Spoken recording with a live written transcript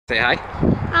Say hi.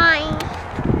 Hi.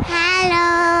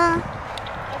 Hello.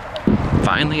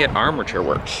 Finally at Armature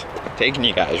Works. Taking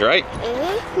you guys, right?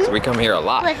 Mm-hmm. So we come here a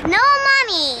lot. With no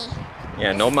mommy.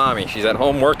 Yeah, no mommy. She's at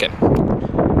home working.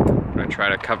 I'm gonna try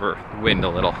to cover the wind a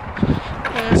little.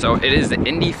 So it is the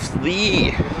Indie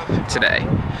Flea today.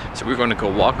 So we're going to go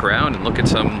walk around and look at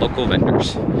some local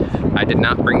vendors. I did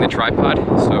not bring the tripod,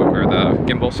 or the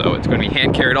gimbal, so it's going to be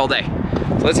hand carried all day.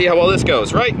 So let's see how well this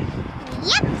goes, right?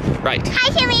 Yep. Right.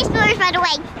 Hi, family explorers, by the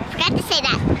way. Forgot to say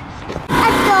that.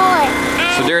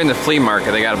 Adore. So during the flea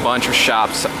market, they got a bunch of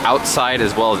shops outside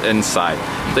as well as inside.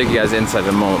 I'll take you guys inside in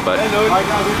a moment, but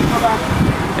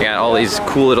they got all these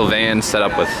cool little vans set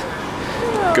up with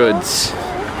goods.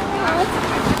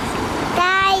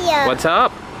 Daya. What's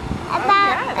up?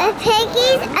 About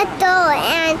piggies adore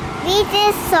and we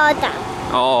just saw them.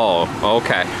 Oh,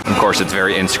 okay. Of course, it's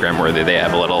very Instagram worthy. They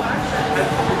have a little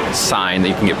sign that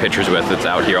you can get pictures with that's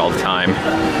out here all the time.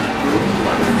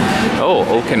 Oh,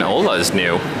 Okinawa is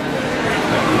new.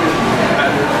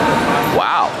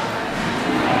 Well,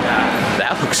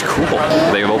 that looks cool.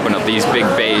 They've opened up these big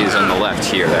bays on the left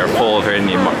here. They're full of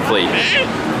Indie Flea.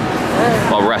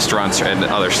 While restaurants and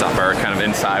other stuff are kind of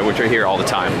inside, which are here all the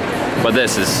time. But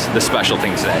this is the special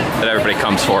thing today that everybody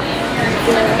comes for.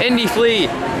 Indie Flea,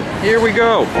 here we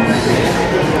go. A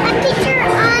picture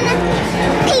on a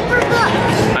paper book.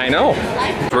 I know.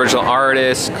 Original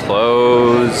artists,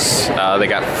 clothes, they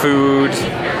got food.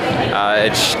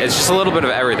 It's just a little bit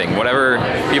of everything. Whatever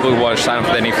people who want to sign up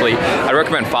for the Indie Flea, I'd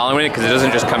recommend following it because it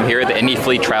doesn't just come here. The Indie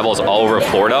Flea travels all over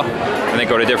Florida and they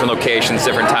go to different locations,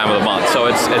 different time of the month. So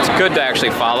it's good to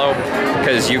actually follow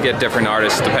because you get different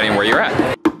artists depending where you're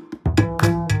at.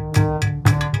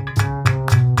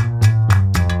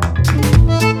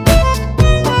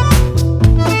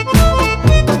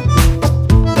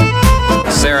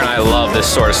 Sarah and I love this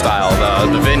sort of style,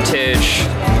 the vintage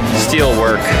steel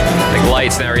work, like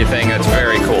lights and everything. That's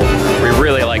very cool. We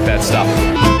really like that stuff.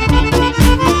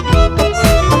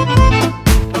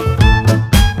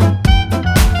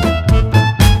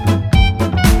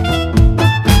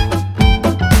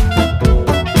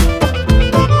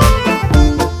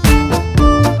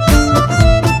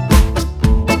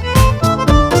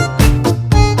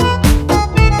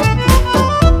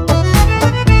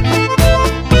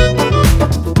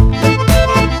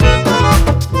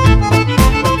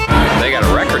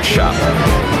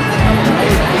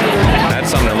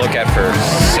 For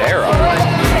Sarah.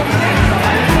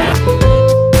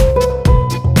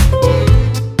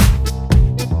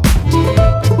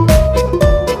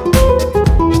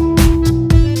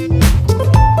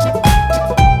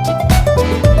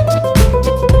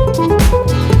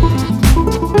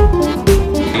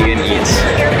 Vegan eats.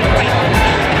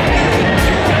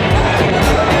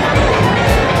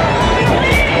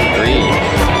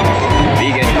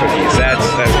 Vegan cookies. That's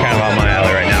kind of on my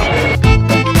alley right now.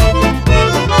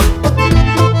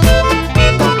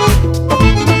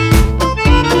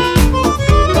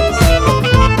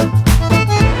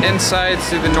 Inside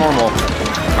to the normal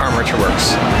Armature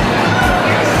Works.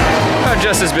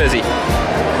 Just as busy.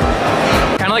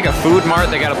 Kind of like a food mart.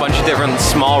 They got a bunch of different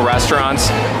small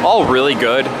restaurants, all really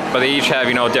good, but they each have,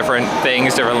 you know, different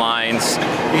things, different lines.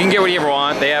 You can get whatever you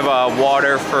want. They have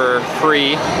water for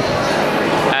free,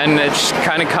 and it's just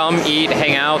kind of come, eat,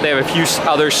 hang out. They have a few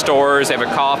other stores. They have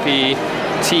a coffee,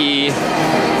 tea.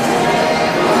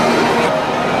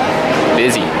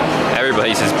 Busy.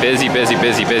 Everybody says busy, busy,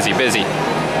 busy, busy, busy.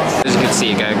 As you can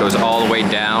see, it kind of goes all the way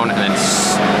down and then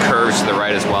curves to the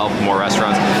right as well, more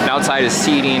restaurants. And outside is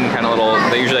seating, kind of little,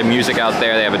 they usually have music out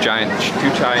there. They have two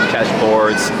giant chess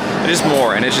boards, and just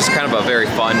more. And it's just kind of a very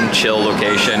fun, chill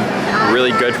location.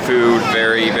 Really good food,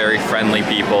 very, very friendly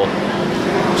people.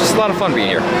 Just a lot of fun being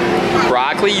here.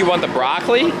 Broccoli, you want the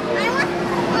broccoli?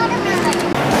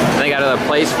 They got a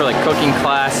place for like cooking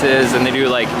classes, and they do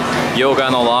like yoga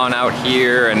on the lawn out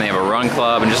here, and they have a run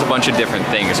club and just a bunch of different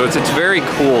things. So it's very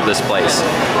cool, this place.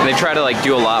 And they try to like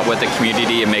do a lot with the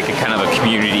community and make it kind of a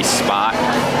community spot.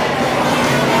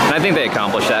 And I think they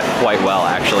accomplished that quite well,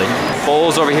 actually.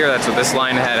 Bowls over here, that's what this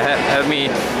line had me,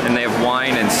 and they have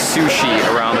wine and sushi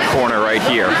around the corner right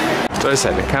here. So as I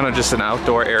said, it's kind of just an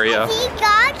outdoor area.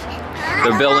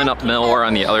 They're building up millware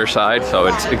on the other side, so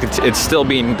it's still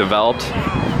being developed.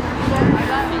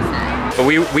 But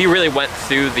we really went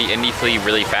through the Indie Flea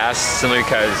really fast, simply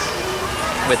because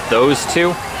with those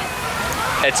two,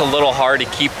 it's a little hard to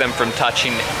keep them from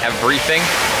touching everything.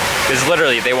 Because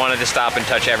literally, they wanted to stop and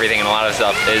touch everything, and a lot of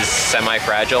stuff is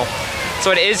semi-fragile. So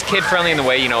it is kid friendly in the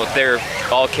way, you know,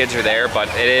 all kids are there, but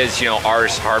it is, you know,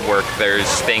 artists, hard work. There's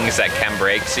things that can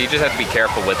break, so you just have to be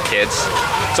careful with kids.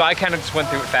 So I kind of just went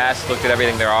through it fast, looked at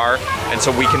everything there are, and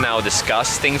so we can now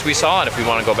discuss things we saw, and if we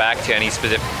want to go back to any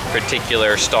specific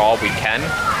particular stall, we can.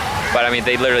 But I mean,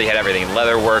 they literally had everything: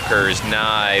 leather workers,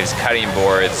 knives, cutting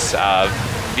boards,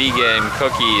 vegan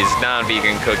cookies,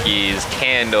 non-vegan cookies,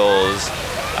 candles,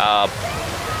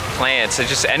 plants, so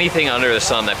just anything under the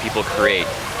sun that people create,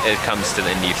 it comes to the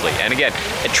Indie Flea. And again,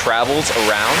 it travels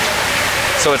around,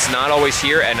 so it's not always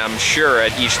here, and I'm sure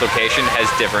at each location has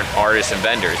different artists and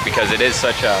vendors because it is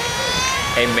such a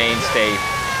mainstay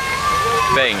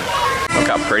thing. Look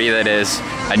how pretty that is,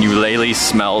 and ukulele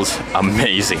smells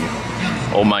amazing.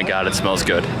 Oh my god, it smells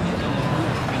good.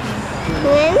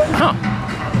 Huh.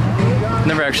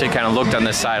 Never actually kind of looked on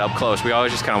this side up close. We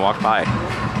always just kind of walk by.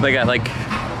 They got like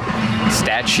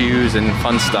statues and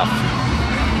fun stuff.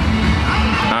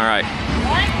 All right,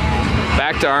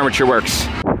 back to Armature Works.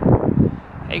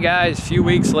 Hey guys, a few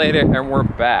weeks later and we're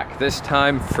back. This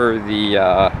time for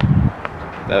the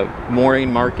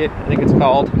morning market, I think it's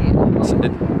called.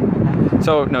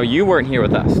 So no, you weren't here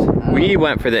with us. We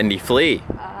went for the Indie Flea.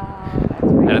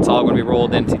 And it's all going to be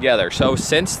rolled in together. So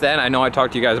since then, I know I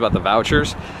talked to you guys about the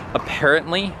vouchers.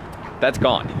 Apparently, that's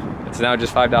gone. It's now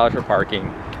just $5 for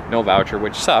parking, no voucher,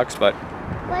 which sucks, but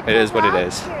it is what it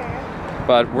is.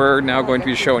 But we're now going to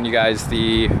be showing you guys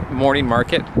the morning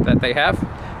market that they have.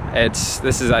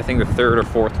 This is I think the third or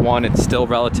fourth one. It's still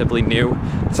relatively new.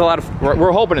 It's a lot of.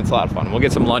 We're hoping it's a lot of fun. We'll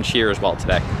get some lunch here as well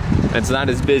today. And it's not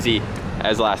as busy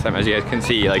as last time, as you guys can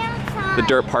see. Like the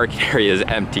dirt parking area is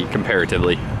empty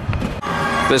comparatively.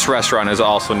 This restaurant is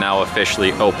also now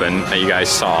officially open that you guys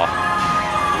saw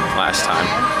last time.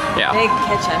 Yeah. Big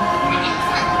kitchen.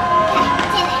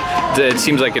 It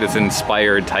seems like it is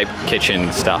inspired type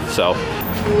kitchen stuff. So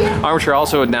Armature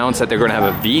also announced that they're going to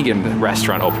have a vegan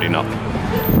restaurant opening up.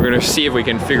 We're going to see if we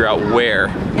can figure out where.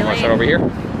 You want to start over here?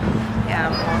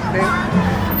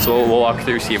 Yeah. So we'll walk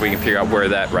through, see if we can figure out where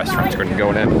that restaurant's going to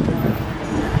go in.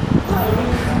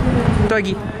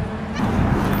 Doggy.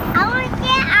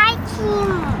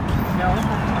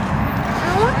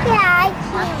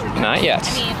 Not yet.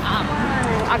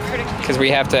 Because we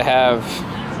have to have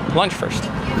lunch first.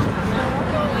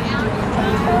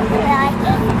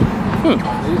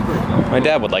 My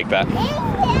dad would like that.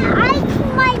 Ice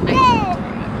like this.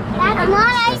 That's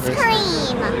not ice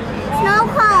cream. Snow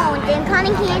cones and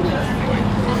cotton candy.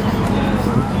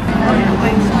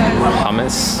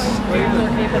 Hummus.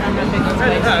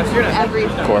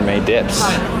 Gourmet dips.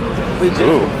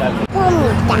 Ooh.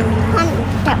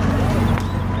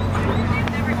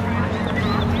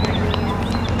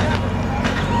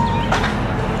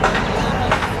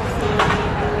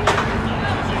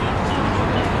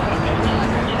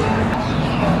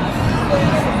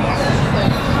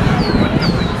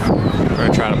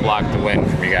 Trying to block the wind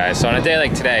from you guys. So on a day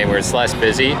like today where it's less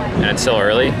busy and it's still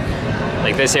early,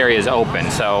 like this area is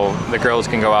open, so the girls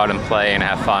can go out and play and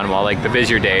have fun, while like the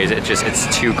busier days it's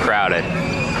too crowded.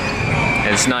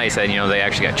 And it's nice that, you know, they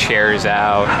actually got chairs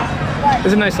out.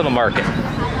 It's a nice little market.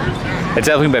 It's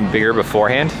definitely been bigger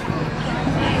beforehand.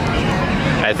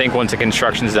 I think once the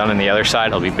construction's done on the other side,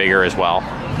 it'll be bigger as well.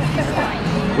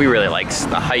 We really like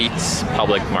the Heights,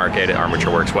 Public Market,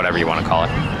 Armature Works, whatever you want to call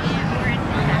it.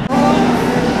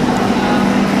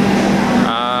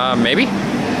 Maybe?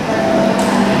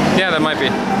 Yeah, that might be.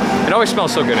 It always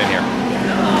smells so good in here.